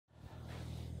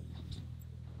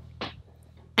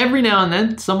Every now and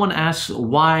then, someone asks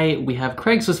why we have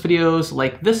Craigslist videos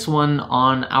like this one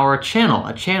on our channel,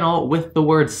 a channel with the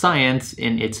word science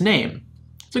in its name.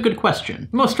 It's a good question.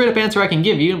 The most straight up answer I can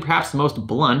give you, and perhaps the most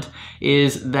blunt,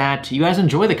 is that you guys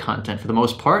enjoy the content for the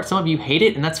most part. Some of you hate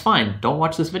it, and that's fine. Don't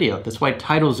watch this video. That's why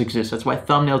titles exist. That's why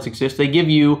thumbnails exist. They give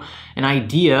you an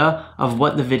idea of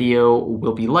what the video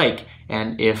will be like.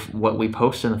 And if what we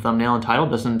post in the thumbnail and title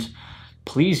doesn't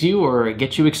please you or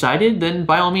get you excited, then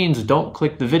by all means don't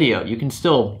click the video. You can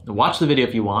still watch the video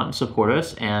if you want and support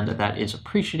us, and that is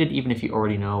appreciated even if you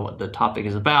already know what the topic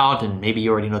is about and maybe you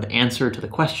already know the answer to the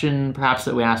question perhaps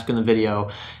that we ask in the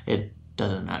video. It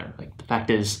doesn't matter. Like, the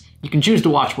fact is, you can choose to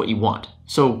watch what you want.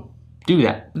 So do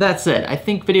that. That said, I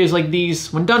think videos like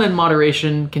these, when done in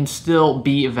moderation, can still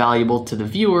be valuable to the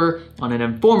viewer on an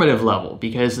informative level,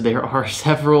 because there are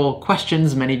several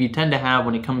questions many of you tend to have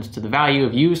when it comes to the value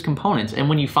of used components. And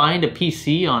when you find a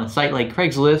PC on a site like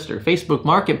Craigslist or Facebook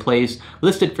Marketplace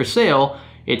listed for sale,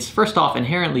 it's first off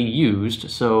inherently used,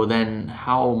 so then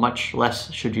how much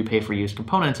less should you pay for used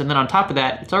components? And then on top of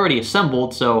that, it's already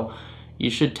assembled, so you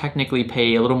should technically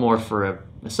pay a little more for a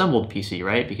assembled PC,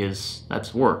 right? Because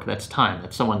that's work, that's time,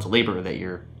 that's someone's labor that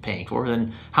you're paying for.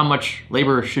 Then how much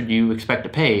labor should you expect to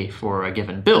pay for a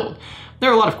given build? There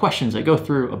are a lot of questions that go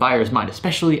through a buyer's mind,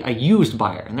 especially a used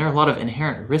buyer, and there are a lot of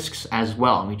inherent risks as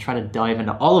well, and we try to dive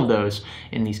into all of those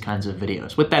in these kinds of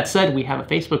videos. With that said, we have a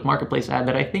Facebook Marketplace ad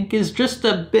that I think is just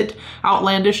a bit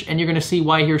outlandish, and you're going to see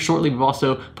why here shortly. We've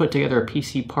also put together a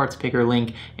PC parts picker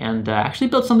link and actually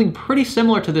built something pretty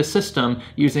similar to this system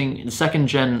using second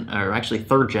gen, or actually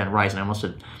third gen Ryzen. I almost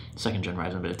said second gen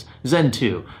Ryzen, but it's Zen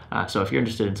 2. So if you're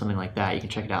interested in something like that, you can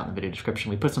check it out in the video description.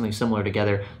 We put something similar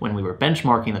together when we were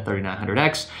benchmarking the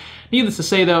 3900X. Needless to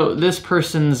say though, this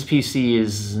person's PC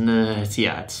is,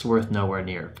 it's worth nowhere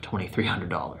near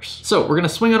 $2,300. So we're gonna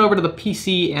swing on over to the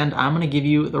PC and I'm gonna give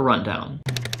you the rundown.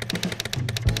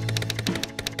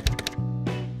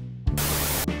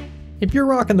 If you're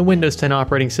rocking the Windows 10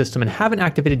 operating system and haven't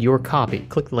activated your copy,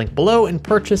 click the link below and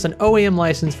purchase an OEM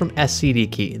license from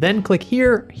SCD Key. Then click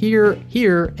here, here,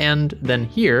 here, and then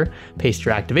here. Paste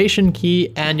your activation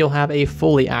key and you'll have a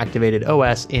fully activated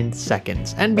OS in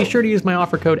seconds. And be sure to use my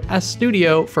offer code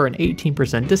SStudio for an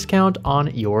 18% discount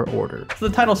on your order. So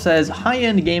the title says,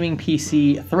 high-end gaming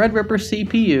PC, Threadripper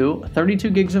CPU, 32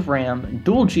 gigs of RAM,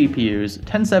 dual GPUs,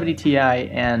 1070 Ti,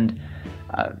 and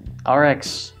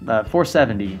RX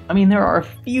 470. I mean, there are a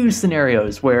few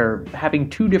scenarios where having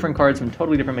two different cards from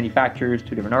totally different manufacturers,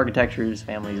 two different architectures,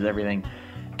 families, everything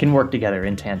can work together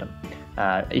in tandem.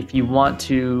 If you want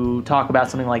to talk about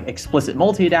something like explicit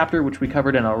multi-adapter, which we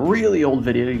covered in a really old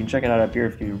video, you can check it out up here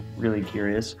if you're really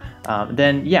curious,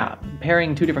 then yeah,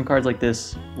 pairing two different cards like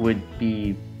this would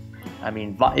be, I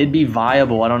mean, it'd be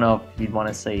viable. I don't know if you'd want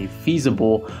to say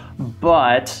feasible,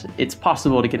 but it's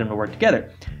possible to get them to work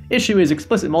together. Issue is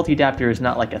explicit multi-adapter is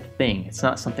not like a thing. It's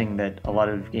not something that a lot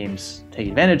of games take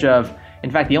advantage of.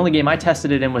 In fact, the only game I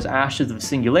tested it in was Ashes of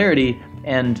Singularity,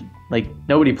 and like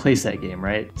nobody plays that game,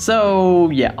 right? So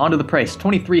yeah, onto the price,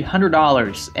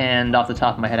 $2,300. And off the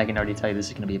top of my head, I can already tell you this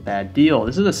is gonna be a bad deal.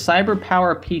 This is a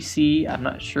CyberPower PC. I'm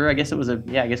not sure, I guess it was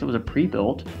a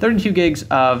pre-built. 32 gigs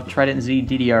of Trident Z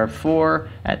DDR4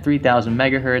 at 3000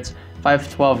 megahertz,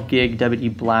 512 gig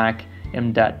WD Black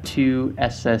M.2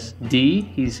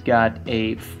 SSD. He's got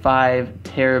a 5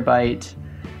 terabyte,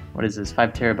 what is this,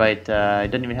 5 terabyte,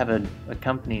 it doesn't even have a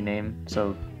company name,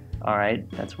 so alright,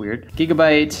 that's weird.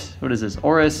 Gigabyte, what is this,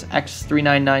 Aorus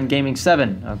X399 Gaming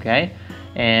 7, okay.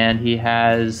 And he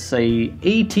has a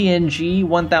AT&G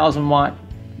 1000 watt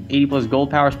 80 plus gold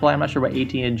power supply. I'm not sure what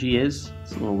AT&G is,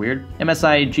 it's a little weird.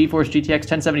 MSI GeForce GTX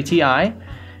 1070 Ti, and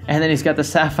then he's got the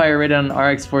Sapphire Radeon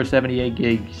RX 478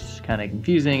 gigs. Kind of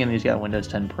confusing, and he's got Windows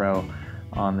 10 Pro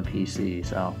on the PC.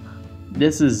 So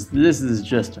this is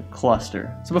just a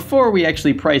cluster. So before we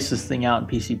actually price this thing out in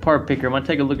PC Part Picker, I want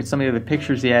to take a look at some of the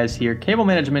pictures he has here. Cable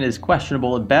management is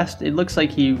questionable at best. It looks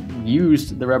like he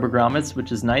used the rubber grommets,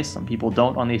 which is nice. Some people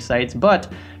don't on these sites, but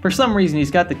for some reason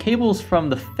he's got the cables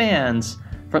from the fans,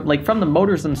 from the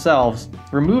motors themselves,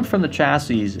 removed from the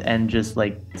chassis and just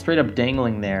like straight up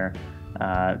dangling there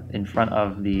in front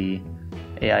of the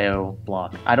AIO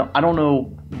block. I don't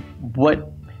know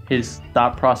what his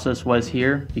thought process was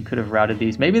here. He could have routed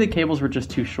these. Maybe the cables were just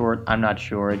too short. I'm not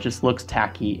sure. It just looks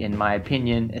tacky in my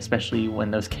opinion, especially when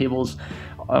those cables,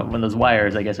 when those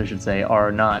wires, I guess I should say,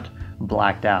 are not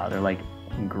blacked out. They're like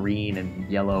green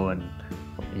and yellow, and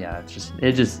yeah, it's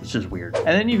just weird. And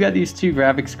then you've got these two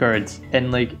graphics cards,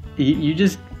 and like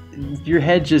your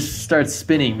head just starts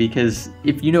spinning, because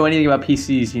if you know anything about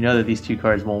PCs, you know that these two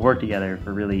cards won't work together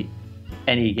for really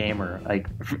any gamer, like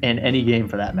in any game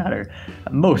for that matter.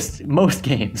 Most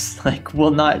games like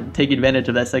will not take advantage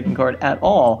of that second card at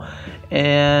all.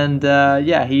 And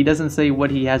yeah, he doesn't say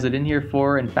what he has it in here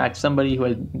for. In fact, somebody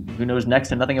who knows next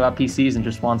to nothing about PCs and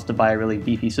just wants to buy a really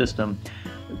beefy system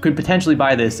could potentially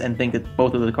buy this and think that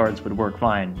both of the cards would work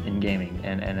fine in gaming,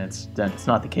 and it's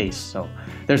not the case. So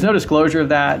there's no disclosure of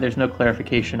that. There's no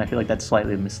clarification. I feel like that's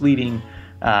slightly misleading.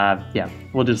 Yeah,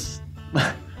 we'll just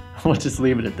we'll just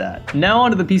leave it at that. Now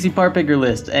onto the PC part picker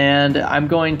list, and I'm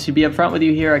going to be upfront with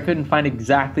you here. I couldn't find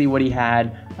exactly what he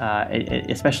had,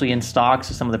 especially in stock,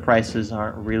 so some of the prices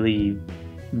aren't really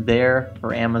there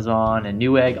for Amazon and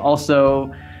Newegg.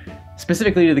 Also,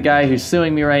 specifically to the guy who's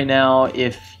suing me right now,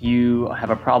 if you have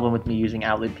a problem with me using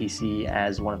Outlet PC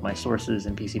as one of my sources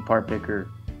in PC Part Picker,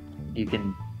 you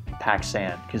can pack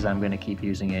sand, because I'm going to keep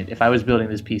using it. If I was building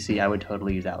this PC, I would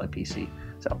totally use Outlet PC.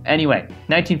 So anyway,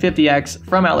 1950X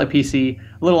from Outlet PC,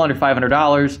 a little under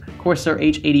 $500. Corsair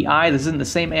H80i, this isn't the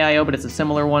same AIO, but it's a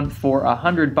similar one for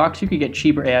 $100. You could get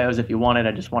cheaper AIOs if you wanted.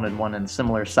 I just wanted one in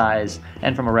similar size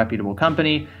and from a reputable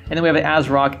company. And then we have the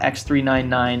ASRock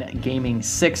X399 Gaming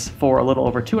 6 for a little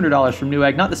over $200 from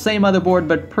Newegg. Not the same motherboard,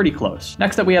 but pretty close.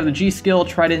 Next up, we have the G-Skill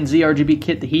Trident ZRGB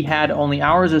kit that he had, only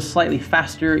ours is slightly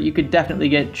faster. You could definitely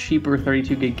get cheaper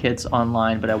 32 gig kits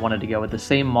online, but I wanted to go with the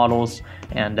same models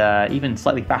and even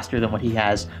slightly faster than what he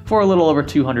has for a little over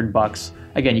 $200.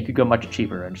 Again, you could go much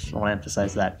cheaper. I just want to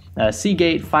emphasize that.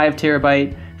 Seagate 5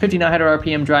 terabyte, 5900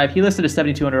 RPM drive. He listed a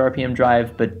 7200 RPM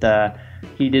drive, but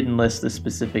he didn't list the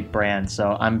specific brand,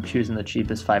 so I'm choosing the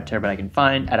cheapest 5 terabyte I can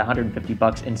find at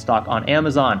 $150 in stock on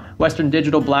Amazon. Western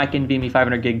Digital Black NVMe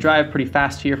 500 gig drive, pretty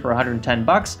fast here for $110.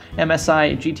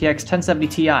 MSI GTX 1070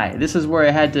 Ti. This is where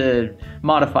I had to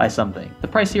modify something. The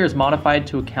price here is modified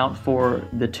to account for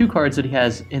the two cards that he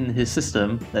has in his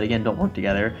system that again don't work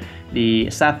together.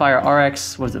 The Sapphire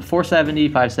RX, was it 470,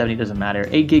 570, doesn't matter.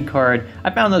 8 gig card.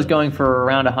 I found those going for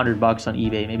around $100 on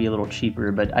eBay, maybe a little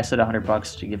cheaper, but I said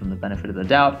 $100 to give him the benefit of the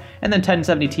doubt. And then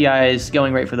 1070 Ti's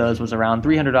going rate for those was around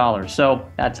 $300. So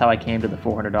that's how I came to the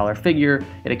 $400 figure.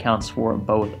 It accounts for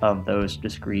both of those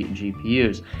discrete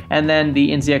GPUs. And then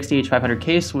the NZXT H500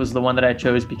 case was the one that I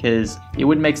chose because it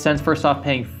wouldn't make sense, first off,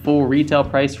 paying full retail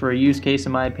price for a used case.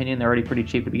 In my opinion, they're already pretty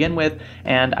cheap to begin with,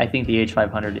 and I think the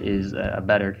H500 is a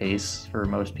better case for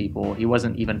most people. He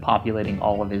wasn't even populating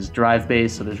all of his drive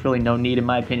base, so there's really no need, in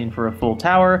my opinion, for a full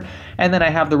tower. And then I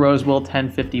have the Rosewell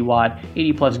 1050 watt,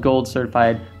 80 plus gold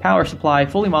certified power supply,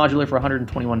 fully modular for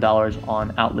 $121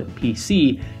 on Outlet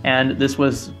PC. And this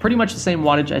was pretty much the same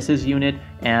wattage as his unit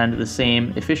and the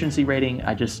same efficiency rating.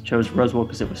 I just chose Rosewell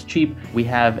because it was cheap. We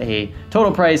have a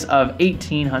total price of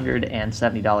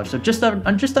 $1,870, so just under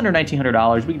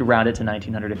 $1,900. We could round it to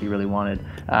 $1,900 if you really wanted,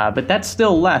 but that's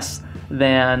still less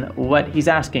than what he's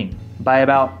asking by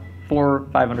about $400 or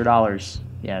 $500.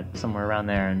 Yeah, somewhere around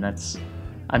there, and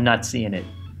I'm not seeing it.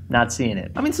 Not seeing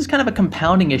it. I mean, this is kind of a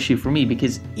compounding issue for me,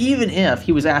 because even if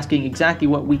he was asking exactly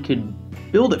what we could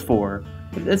build it for,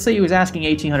 let's say he was asking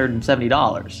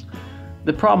 $1,870,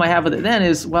 the problem I have with it then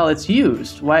is, well, it's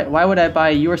used. Why would I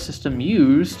buy your system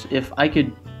used if I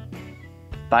could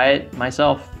buy it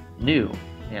myself new,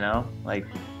 you know? Like,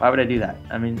 why would I do that?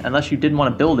 I mean, unless you didn't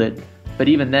want to build it, but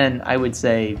even then, I would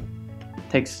say,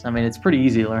 it's pretty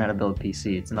easy to learn how to build a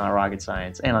PC. It's not rocket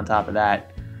science, and on top of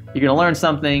that, you're going to learn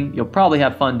something, you'll probably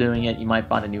have fun doing it, you might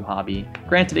find a new hobby.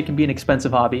 Granted, it can be an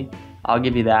expensive hobby, I'll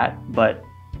give you that, but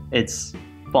it's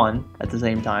fun at the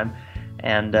same time.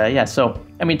 And yeah, so,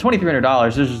 I mean,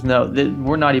 $2,300, there's just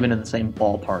we're not even in the same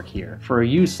ballpark here. For a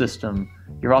used system,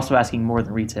 you're also asking more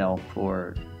than retail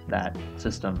for that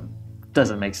system.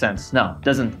 Doesn't make sense. No,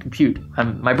 doesn't compute.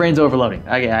 My brain's overloading.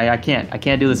 I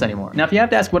can't do this anymore. Now, if you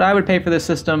have to ask what I would pay for this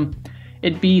system,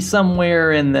 it'd be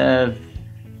somewhere in the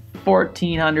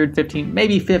 $1,400, $1,500,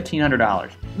 maybe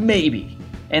 $1,500, maybe.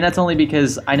 And that's only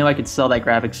because I know I could sell that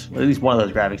graphics, at least one of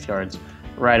those graphics cards,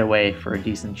 right away for a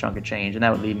decent chunk of change, and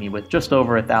that would leave me with just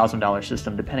over $1,000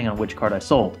 system, depending on which card I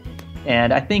sold.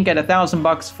 And I think at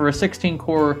 $1,000 for a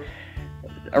 16-core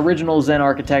original Zen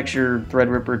architecture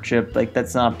Threadripper chip, like,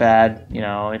 that's not bad. You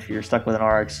know, if you're stuck with an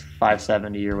RX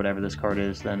 570 or whatever this card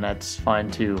is, then that's fine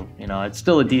too. You know, it's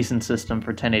still a decent system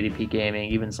for 1080p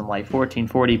gaming, even some like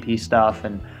 1440p stuff.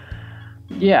 And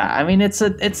yeah, I mean, it's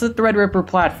a Threadripper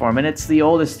platform, and it's the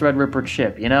oldest Threadripper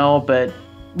chip, you know, but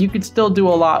you could still do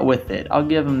a lot with it. I'll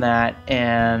give them that.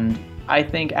 And I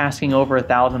think asking over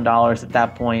 $1,000 at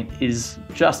that point is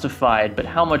justified, but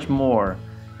how much more?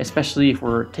 Especially if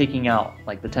we're taking out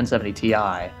like the 1070 Ti,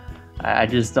 I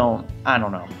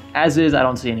don't know. As is, I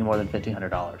don't see any more than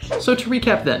 $1,500. So to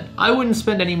recap then, I wouldn't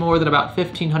spend any more than about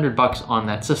 $1,500 on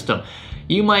that system.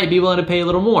 you might be willing to pay a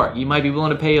little more. You might be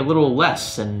willing to pay a little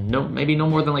less, and maybe no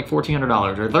more than like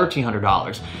 $1,400 or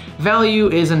 $1,300. Value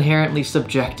is inherently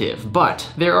subjective, but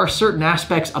there are certain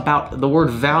aspects about the word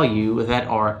value that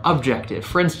are objective.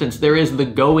 For instance, there is the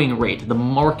going rate, the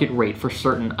market rate for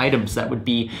certain items. That would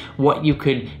be what you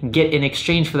could get in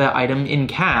exchange for that item in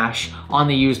cash on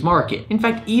the used market. In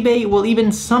fact, eBay will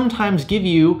even sometimes give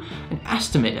you an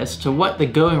estimate as to what the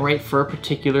going rate for a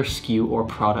particular SKU or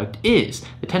product is.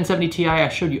 The 1070 Ti I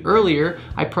showed you earlier,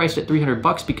 I priced at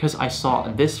 $300 because I saw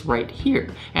this right here.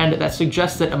 And that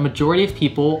suggests that a majority of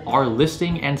people are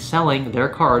listing and selling their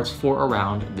cards for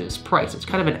around this price. It's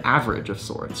kind of an average of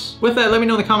sorts. With that, let me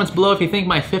know in the comments below if you think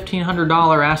my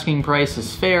 $1,500 asking price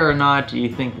is fair or not. Do you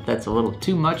think that that's a little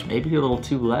too much, maybe a little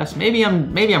too less? Maybe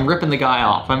I'm ripping the guy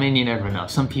off. I mean, you never know.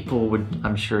 Some people would,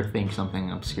 I'm sure, think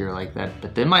something obscure like that.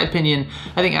 But in my opinion,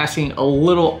 I think asking a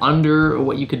little under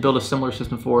what you could build a similar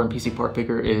system for in PC Part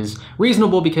Picker is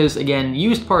reasonable because, again,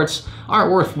 used parts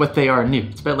aren't worth what they are new.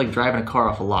 It's about like driving a car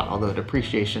off a lot, although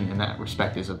depreciation in that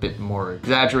respect is a bit more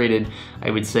exaggerated. I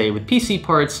would say with PC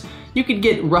parts, you could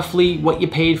get roughly what you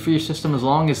paid for your system as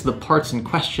long as the parts in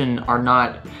question are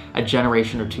not a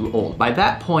generation or two old. By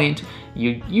that point,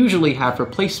 you usually have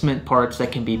replacement parts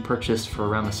that can be purchased for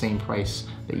around the same price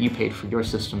that you paid for your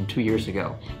system 2 years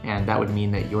ago. And that would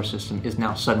mean that your system is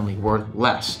now suddenly worth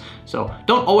less. So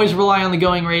don't always rely on the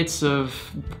going rates of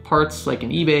parts like in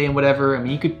eBay and whatever. I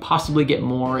mean, you could possibly get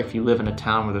more if you live in a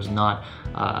town where there's not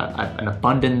an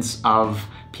abundance of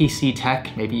PC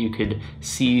tech. Maybe you could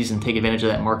seize and take advantage of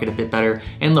that market a bit better.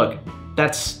 And look,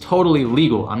 that's totally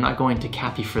legal. I'm not going to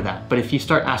cap you for that. But if you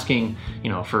start asking, you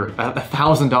know, for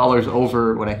 $1,000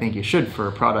 over what I think you should for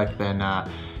a product, then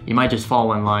you might just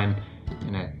fall in line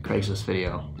in a Craigslist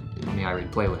video on the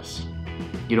iRead playlist.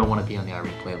 You don't want to be on the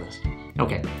iRead playlist.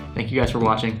 Okay, thank you guys for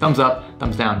watching. Thumbs up,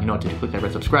 thumbs down. You know what to do. Click that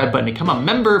red subscribe button to become a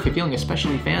member if you're feeling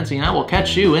especially fancy, and I will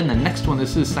catch you in the next one.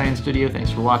 This is Science Studio.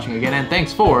 Thanks for watching again, and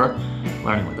thanks for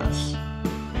learning with us.